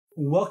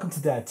Welcome to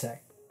Dad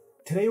Tech.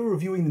 Today we're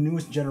reviewing the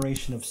newest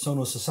generation of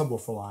Sonos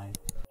subwoofer line,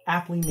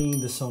 aptly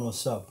named the Sonos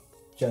Sub,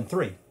 Gen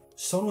 3.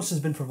 Sonos has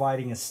been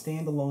providing a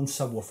standalone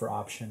subwoofer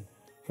option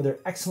for their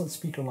excellent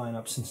speaker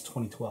lineup since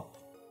 2012.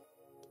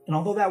 And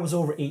although that was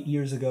over 8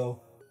 years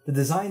ago, the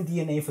design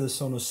DNA for the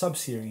Sonos Sub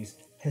series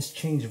has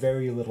changed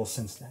very little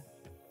since then.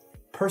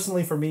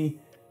 Personally for me,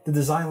 the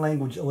design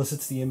language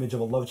elicits the image of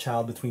a love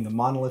child between the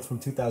monolith from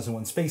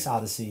 2001 Space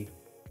Odyssey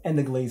and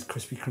the glazed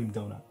Krispy Kreme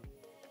donut.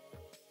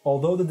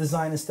 Although the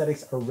design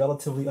aesthetics are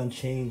relatively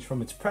unchanged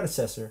from its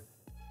predecessor,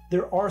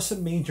 there are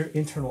some major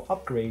internal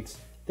upgrades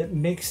that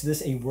makes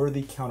this a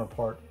worthy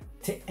counterpart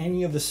to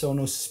any of the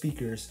Sonos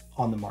speakers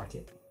on the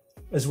market,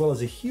 as well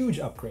as a huge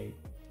upgrade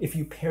if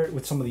you pair it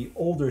with some of the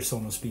older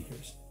Sonos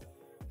speakers.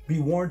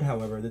 Be warned,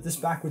 however, that this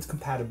backwards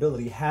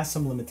compatibility has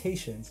some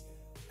limitations,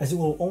 as it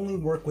will only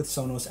work with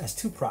Sonos as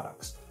two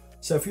products.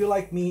 So if you're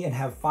like me and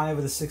have 5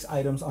 of the 6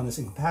 items on this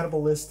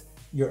incompatible list,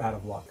 you're out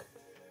of luck.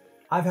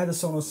 I've had the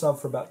Sonos Sub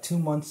for about 2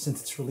 months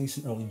since its release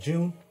in early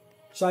June,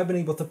 so I've been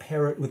able to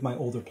pair it with my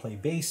older Play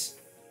Bass,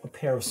 a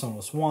pair of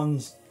Sonos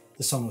Ones,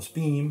 the Sonos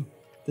Beam,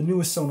 the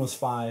newest Sonos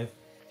 5,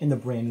 and the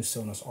brand new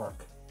Sonos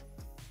Arc.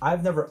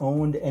 I've never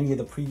owned any of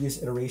the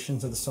previous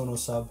iterations of the Sonos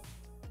Sub,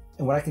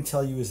 and what I can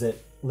tell you is that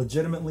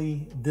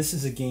legitimately, this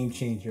is a game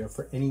changer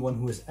for anyone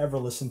who has ever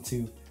listened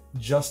to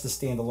just the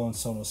standalone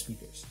Sonos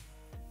speakers.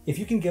 If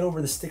you can get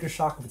over the sticker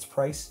shock of its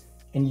price,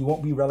 and you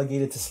won't be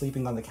relegated to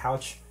sleeping on the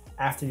couch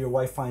after your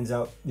wife finds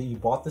out that you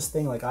bought this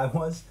thing like I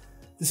was,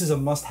 this is a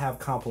must-have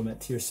complement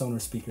to your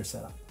Sonos speaker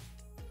setup.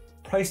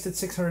 Priced at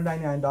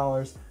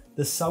 $699,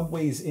 the Sub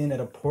weighs in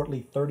at a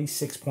portly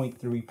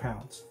 36.3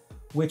 pounds,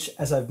 which,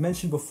 as I've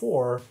mentioned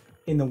before,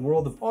 in the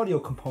world of audio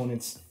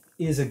components,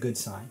 is a good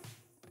sign.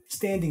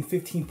 Standing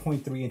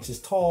 15.3 inches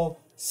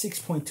tall,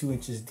 6.2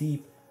 inches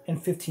deep,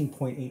 and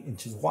 15.8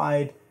 inches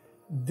wide,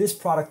 this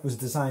product was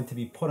designed to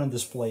be put on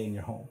display in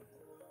your home.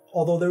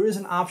 Although there is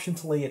an option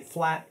to lay it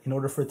flat in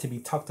order for it to be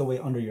tucked away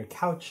under your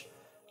couch,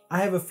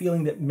 I have a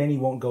feeling that many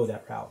won't go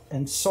that route,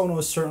 and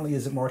Sonos certainly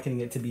isn't marketing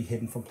it to be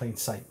hidden from plain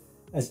sight,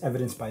 as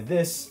evidenced by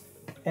this,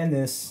 and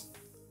this,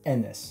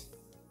 and this.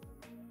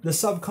 The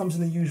Sub comes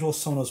in the usual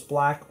Sonos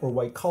black or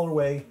white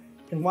colorway,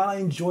 and while I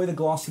enjoy the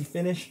glossy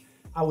finish,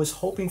 I was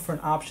hoping for an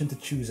option to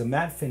choose a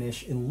matte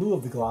finish in lieu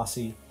of the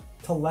glossy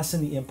to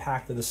lessen the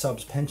impact of the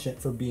Sub's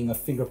penchant for being a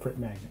fingerprint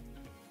magnet.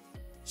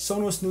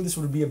 Sonos knew this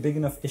would be a big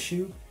enough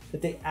issue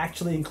that they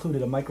actually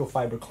included a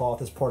microfiber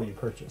cloth as part of your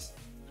purchase.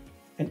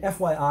 And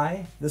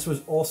FYI, this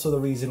was also the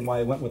reason why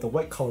I went with a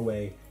white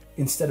colorway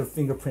instead of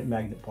fingerprint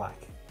magnet black.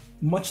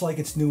 Much like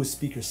its newest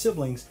speaker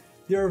siblings,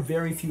 there are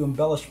very few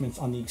embellishments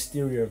on the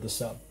exterior of the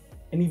Sub,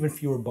 and even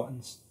fewer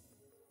buttons.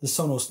 The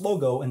Sonos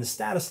logo and the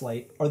status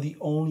light are the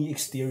only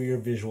exterior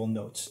visual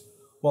notes,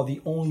 while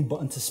the only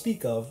button to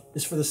speak of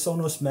is for the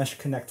Sonos Mesh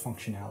Connect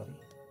functionality.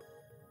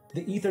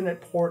 The Ethernet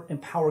port and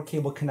power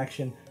cable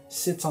connection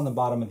sits on the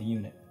bottom of the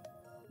unit.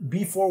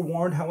 Be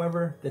forewarned,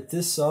 however, that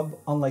this Sub,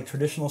 unlike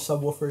traditional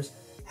subwoofers,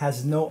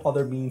 has no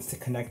other means to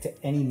connect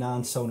to any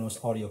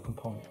non-Sonos audio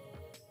component.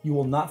 You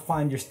will not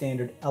find your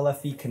standard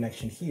LFE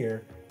connection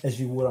here as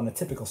you would on a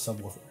typical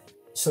subwoofer,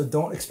 so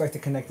don't expect to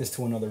connect this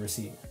to another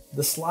receiver.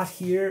 The slot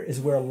here is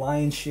where a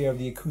lion's share of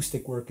the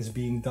acoustic work is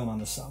being done on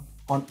the Sub.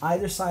 On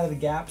either side of the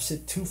gap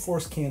sit 2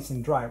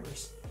 force-canceling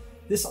drivers.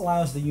 This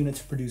allows the unit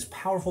to produce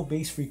powerful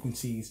bass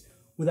frequencies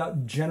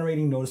without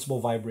generating noticeable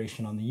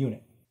vibration on the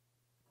unit.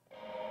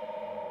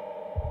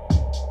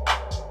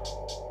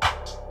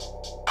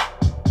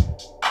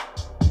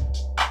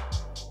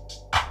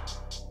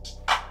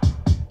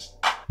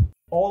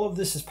 All of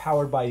this is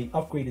powered by the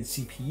upgraded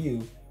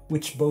CPU,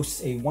 which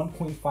boasts a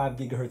 1.5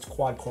 GHz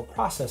quad-core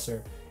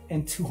processor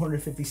and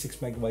 256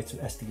 MB of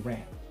SD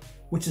RAM,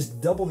 which is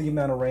double the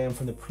amount of RAM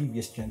from the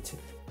previous Gen 2.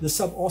 The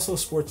Sub also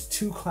sports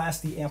 2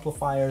 Class D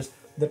amplifiers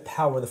that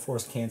power the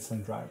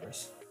force-canceling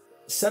drivers.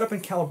 Setup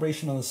and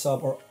calibration on the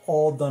Sub are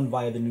all done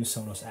via the new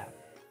Sonos app.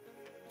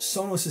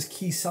 Sonos'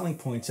 key selling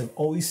points have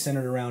always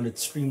centered around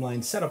its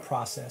streamlined setup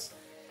process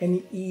and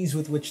the ease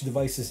with which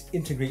devices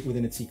integrate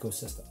within its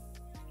ecosystem.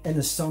 And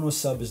the Sonos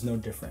Sub is no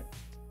different.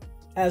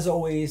 As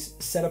always,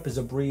 setup is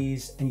a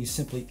breeze, and you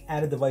simply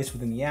add a device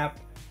within the app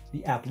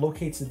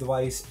locates the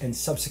device and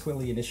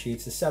subsequently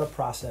initiates the setup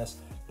process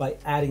by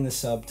adding the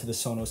Sub to the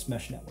Sonos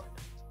mesh network.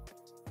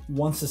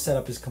 Once the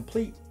setup is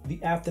complete,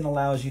 the app then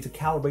allows you to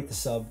calibrate the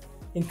Sub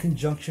in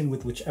conjunction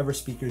with whichever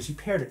speakers you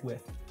paired it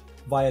with,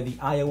 via the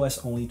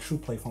iOS-only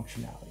TruePlay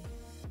functionality.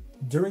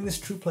 During this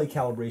TruePlay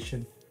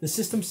calibration, the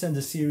system sends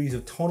a series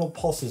of tonal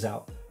pulses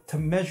out to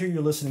measure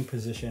your listening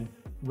position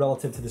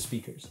relative to the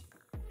speakers.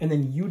 And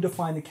then you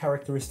define the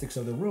characteristics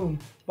of the room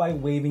by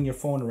waving your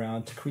phone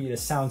around to create a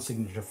sound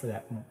signature for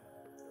that room.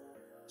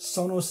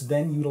 Sonos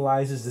then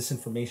utilizes this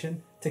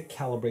information to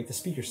calibrate the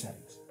speaker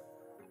settings.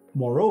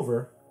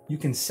 Moreover, you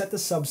can set the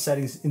Sub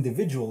settings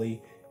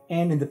individually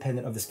and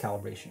independent of this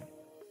calibration.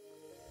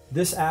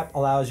 This app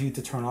allows you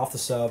to turn off the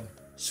Sub,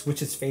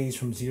 switch its phase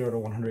from 0 to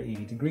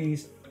 180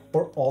 degrees,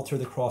 or alter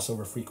the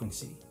crossover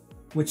frequency,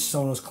 which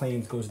Sonos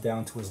claims goes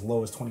down to as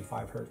low as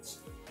 25 Hz.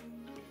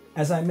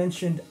 As I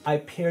mentioned, I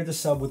paired the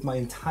sub with my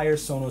entire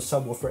Sonos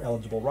subwoofer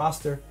eligible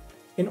roster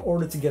in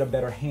order to get a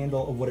better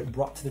handle of what it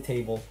brought to the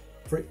table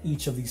for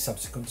each of these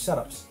subsequent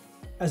setups,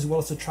 as well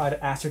as to try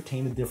to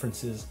ascertain the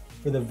differences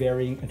for the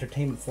varying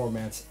entertainment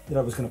formats that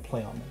I was going to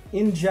play on them.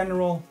 In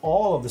general,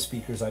 all of the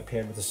speakers I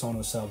paired with the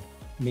Sonos sub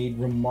made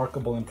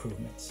remarkable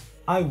improvements.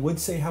 I would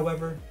say,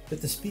 however,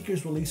 that the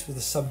speakers released with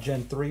the Sub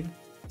Gen 3,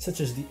 such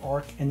as the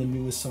Arc and the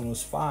newest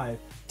Sonos 5,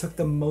 took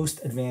the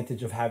most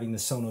advantage of having the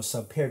Sonos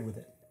sub paired with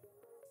it.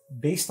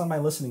 Based on my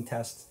listening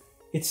tests,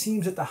 it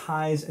seems that the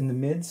highs and the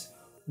mids,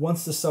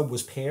 once the sub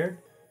was paired,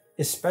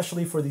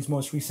 especially for these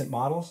most recent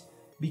models,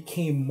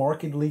 became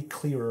markedly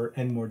clearer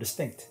and more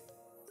distinct.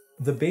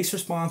 The bass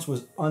response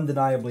was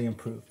undeniably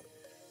improved,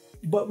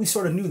 but we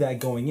sort of knew that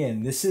going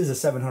in. This is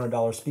a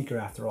 $700 speaker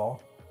after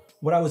all.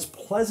 What I was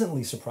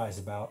pleasantly surprised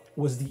about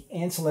was the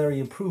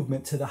ancillary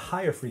improvement to the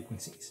higher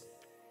frequencies.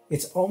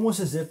 It's almost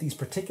as if these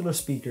particular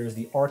speakers,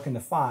 the Arc and the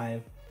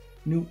 5,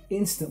 knew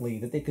instantly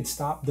that they could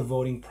stop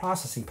devoting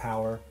processing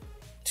power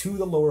to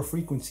the lower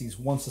frequencies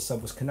once the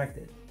sub was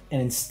connected.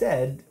 And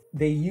instead,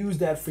 they used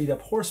that freed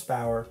up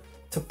horsepower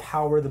to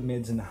power the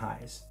mids and the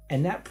highs.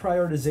 And that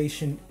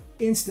prioritization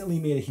instantly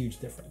made a huge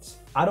difference.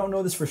 I don't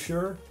know this for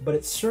sure, but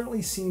it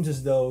certainly seems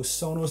as though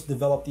Sonos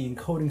developed the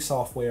encoding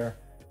software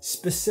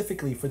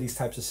specifically for these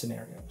types of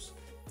scenarios.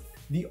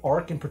 The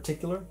Arc in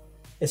particular,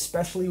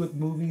 especially with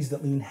movies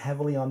that lean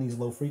heavily on these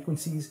low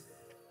frequencies,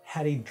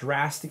 had a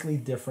drastically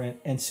different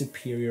and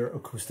superior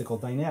acoustical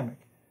dynamic.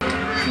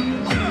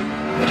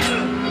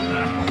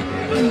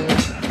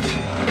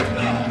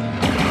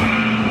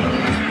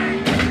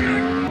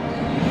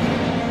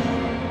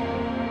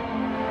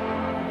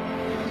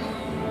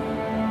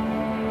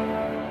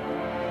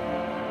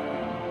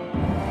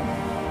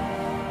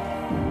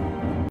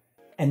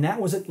 And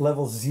that was at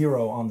level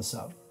 0 on the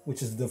sub,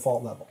 which is the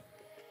default level.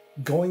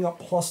 Going up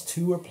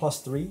 +2 or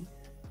 +3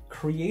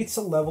 creates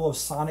a level of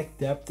sonic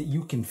depth that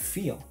you can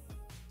feel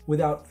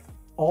without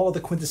all of the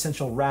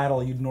quintessential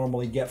rattle you'd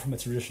normally get from a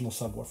traditional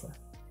subwoofer.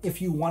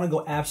 If you want to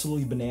go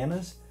absolutely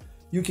bananas,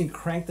 you can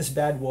crank this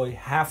bad boy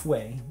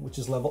halfway, which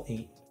is level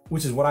 8,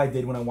 which is what I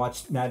did when I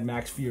watched Mad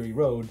Max Fury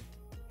Road,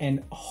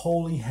 and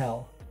holy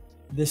hell,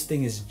 this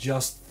thing is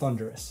just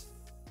thunderous,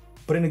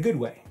 but in a good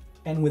way,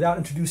 and without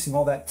introducing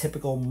all that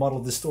typical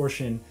muddled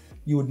distortion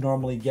you would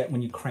normally get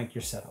when you crank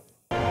your setup.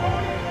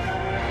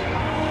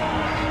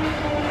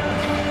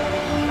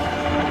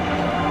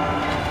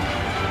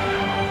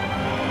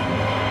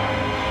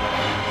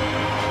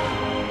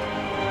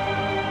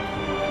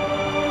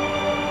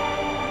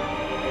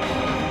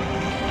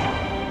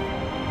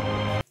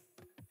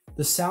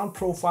 The sound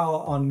profile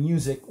on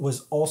music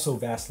was also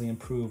vastly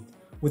improved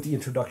with the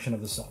introduction of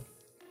the sub.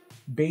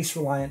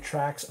 Bass-reliant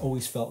tracks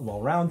always felt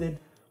well-rounded,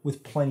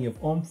 with plenty of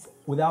oomph,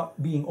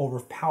 without being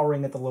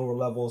overpowering at the lower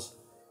levels,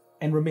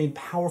 and remained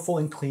powerful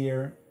and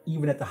clear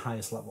even at the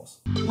highest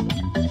levels.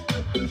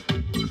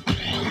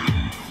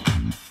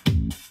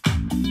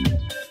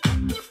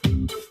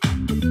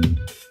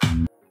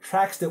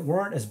 Tracks that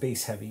weren't as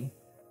bass-heavy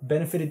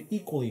benefited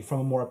equally from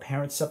a more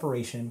apparent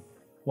separation,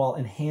 while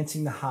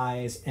enhancing the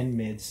highs and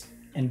mids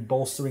and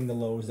bolstering the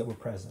lows that were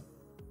present.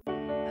 I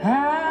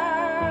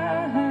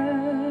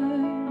heard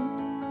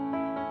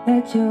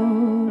that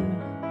you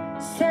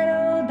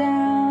settle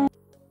down.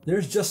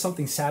 There's just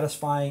something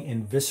satisfying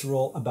and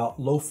visceral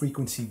about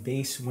low-frequency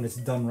bass when it's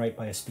done right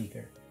by a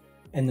speaker,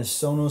 and the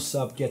Sonos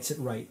sub gets it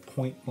right,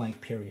 point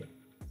blank, period.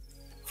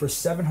 For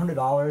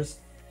 $700,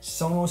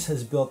 Sonos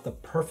has built the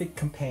perfect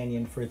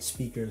companion for its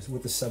speakers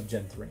with the Sub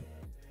Gen 3.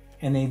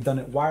 And they've done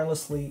it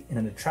wirelessly in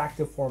an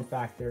attractive form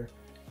factor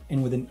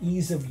and with an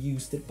ease of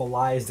use that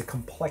belies the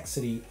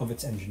complexity of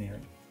its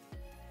engineering.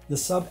 The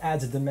sub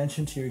adds a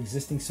dimension to your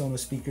existing Sonos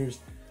speakers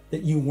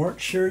that you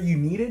weren't sure you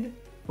needed,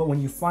 but when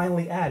you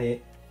finally add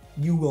it,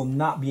 you will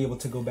not be able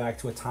to go back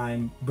to a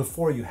time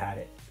before you had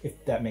it,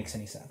 if that makes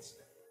any sense.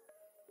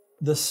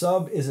 The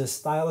sub is a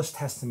stylish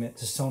testament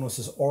to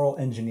Sonos's oral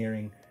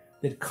engineering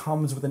that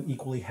comes with an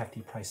equally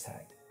hefty price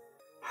tag.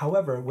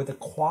 However, with the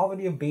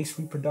quality of bass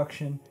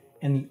reproduction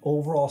and the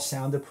overall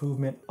sound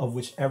improvement of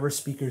whichever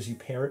speakers you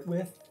pair it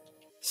with,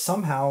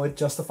 somehow it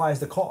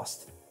justifies the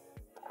cost.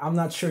 I'm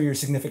not sure your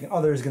significant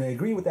other is going to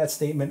agree with that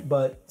statement,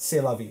 but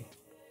c'est la vie.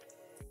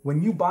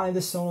 When you buy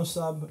this Sonos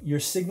sub, you're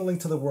signaling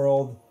to the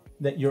world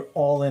that you're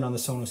all in on the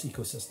Sonos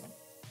ecosystem.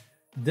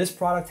 This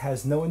product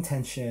has no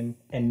intention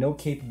and no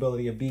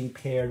capability of being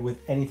paired with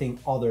anything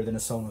other than a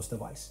Sonos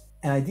device.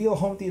 An ideal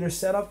home theater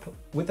setup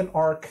with an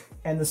Arc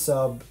and the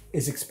sub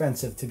is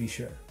expensive, to be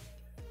sure.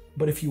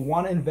 But if you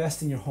want to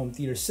invest in your home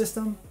theater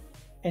system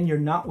and you're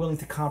not willing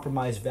to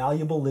compromise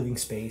valuable living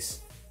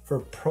space for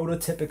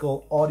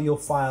prototypical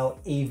audiophile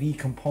AV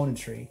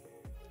componentry,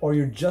 or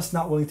you're just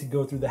not willing to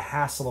go through the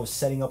hassle of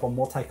setting up a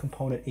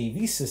multi-component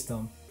AV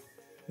system,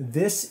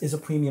 this is a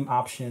premium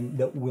option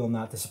that will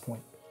not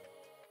disappoint.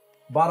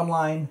 Bottom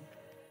line,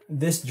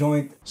 this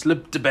joint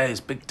slipped the bass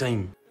big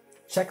time.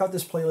 Check out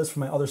this playlist for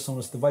my other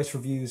Sonos device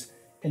reviews,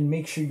 and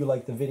make sure you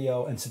like the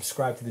video and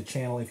subscribe to the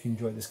channel if you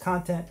enjoyed this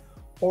content,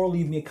 or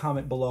leave me a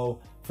comment below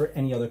for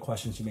any other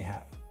questions you may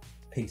have.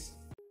 Peace.